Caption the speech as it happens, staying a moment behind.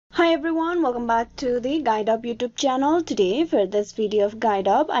Hi everyone, welcome back to the Guide Up YouTube channel. Today for this video of Guide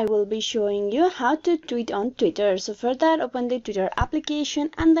Up, I will be showing you how to tweet on Twitter. So for that, open the Twitter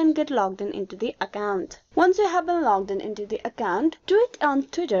application and then get logged in into the account. Once you have been logged in into the account, tweet on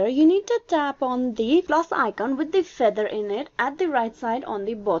Twitter, you need to tap on the plus icon with the feather in it at the right side on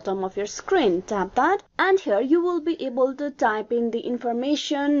the bottom of your screen. Tap that and here you will be able to type in the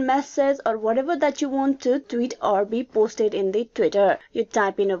information, message or whatever that you want to tweet or be posted in the Twitter. You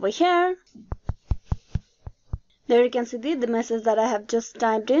type in over here. There you can see the message that I have just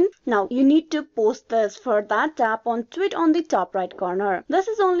typed in. Now you need to post this. For that, tap on tweet on the top right corner. This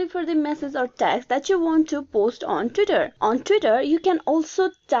is only for the message or text that you want to post on Twitter. On Twitter, you can also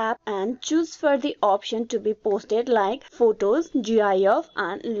tap and choose for the option to be posted like photos, GIF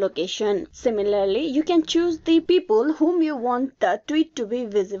and location. Similarly, you can choose the people whom you want the tweet to be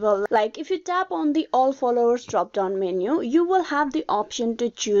visible. Like if you tap on the all followers drop down menu, you will have the option to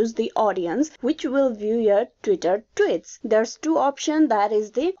choose the audience which will view your Twitter tweets. There's two options, that is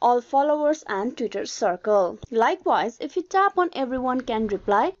the all followers and Twitter circle. Likewise, if you tap on everyone can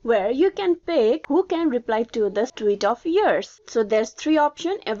reply, where you can pick who can reply to this tweet of yours. So there's three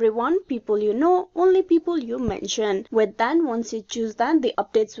options: everyone, people you know, only people you mention. With that, once you choose that, the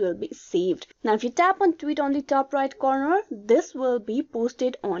updates will be saved. Now if you tap on tweet on the top right corner, this will be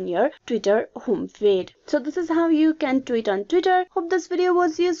posted on your Twitter home feed. So this is how you can tweet on Twitter. Hope this video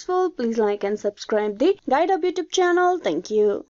was useful. Please like and subscribe the Guide Up YouTube channel. Thank you.